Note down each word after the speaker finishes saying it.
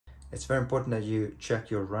It's very important that you check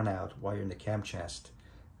your runout while you're in the cam chest,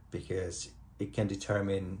 because it can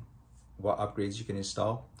determine what upgrades you can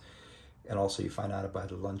install, and also you find out about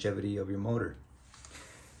the longevity of your motor.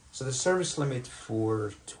 So the service limit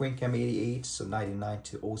for Twincam 88, so 99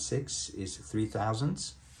 to 06, is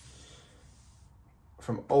 3,000.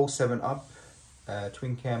 From 07 up,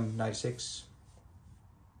 Twincam 96,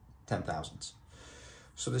 10,000.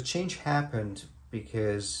 So the change happened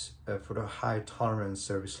because for the high tolerance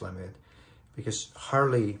service limit, because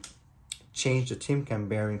Harley changed the Twincam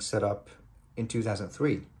bearing setup in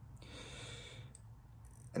 2003.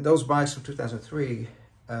 And those bikes from 2003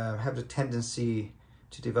 have the tendency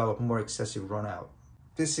to develop more excessive runout.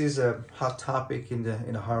 This is a hot topic in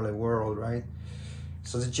the Harley world, right?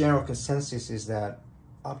 So the general consensus is that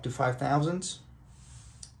up to 5,000,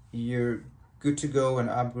 you're good to go and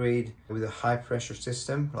upgrade with a high pressure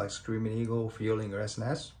system like Screaming Eagle, Fueling, or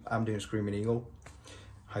SNS. I'm doing Screaming Eagle,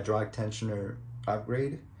 hydraulic tensioner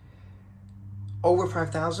upgrade. Over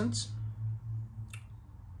 5,000,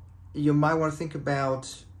 you might want to think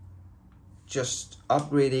about just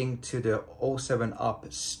upgrading to the 07 up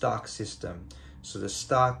stock system. So the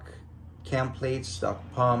stock cam plates, stock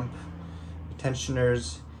pump,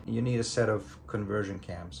 tensioners, you need a set of conversion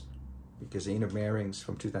cams because the inner bearings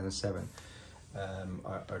from 2007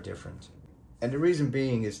 are different. And the reason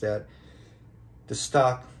being is that the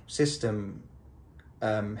stock system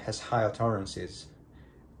has higher tolerances,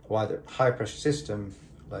 while the high pressure system,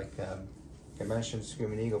 like I mentioned,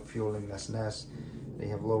 Screaming Eagle, Fueling, SNS, they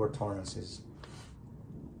have lower tolerances.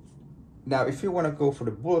 Now, if you want to go for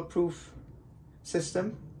the bulletproof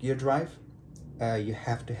system, gear drive, you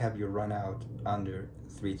have to have your runout under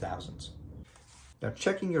 3,000. Now,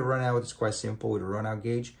 checking your runout is quite simple with a runout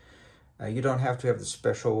gauge. You don't have to have the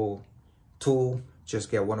special tool,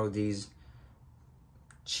 just get one of these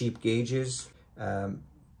cheap gauges.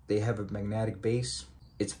 They have a magnetic base.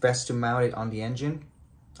 It's best to mount it on the engine.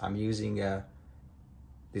 I'm using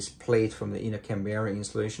this plate from the inner cam bearing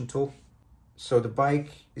installation tool. So the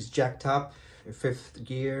bike is jacked up, 5th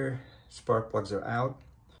gear, spark plugs are out.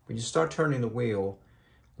 When you start turning the wheel,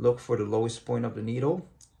 look for the lowest point of the needle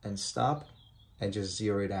and stop and just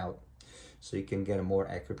zero it out so you can get a more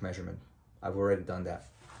accurate measurement. I've already done that.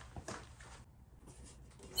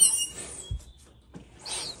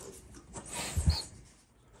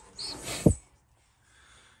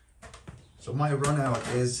 So my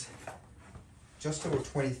runout is just over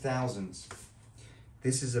 20,000.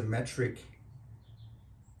 This is a metric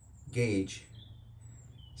gauge,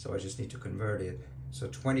 so I just need to convert it. So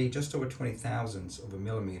just over 20 thousandths of a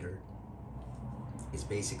millimeter is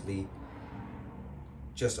basically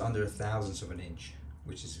just under 1,000th of an inch,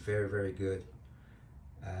 which is very, very good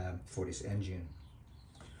for this engine.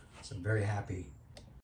 So I'm very happy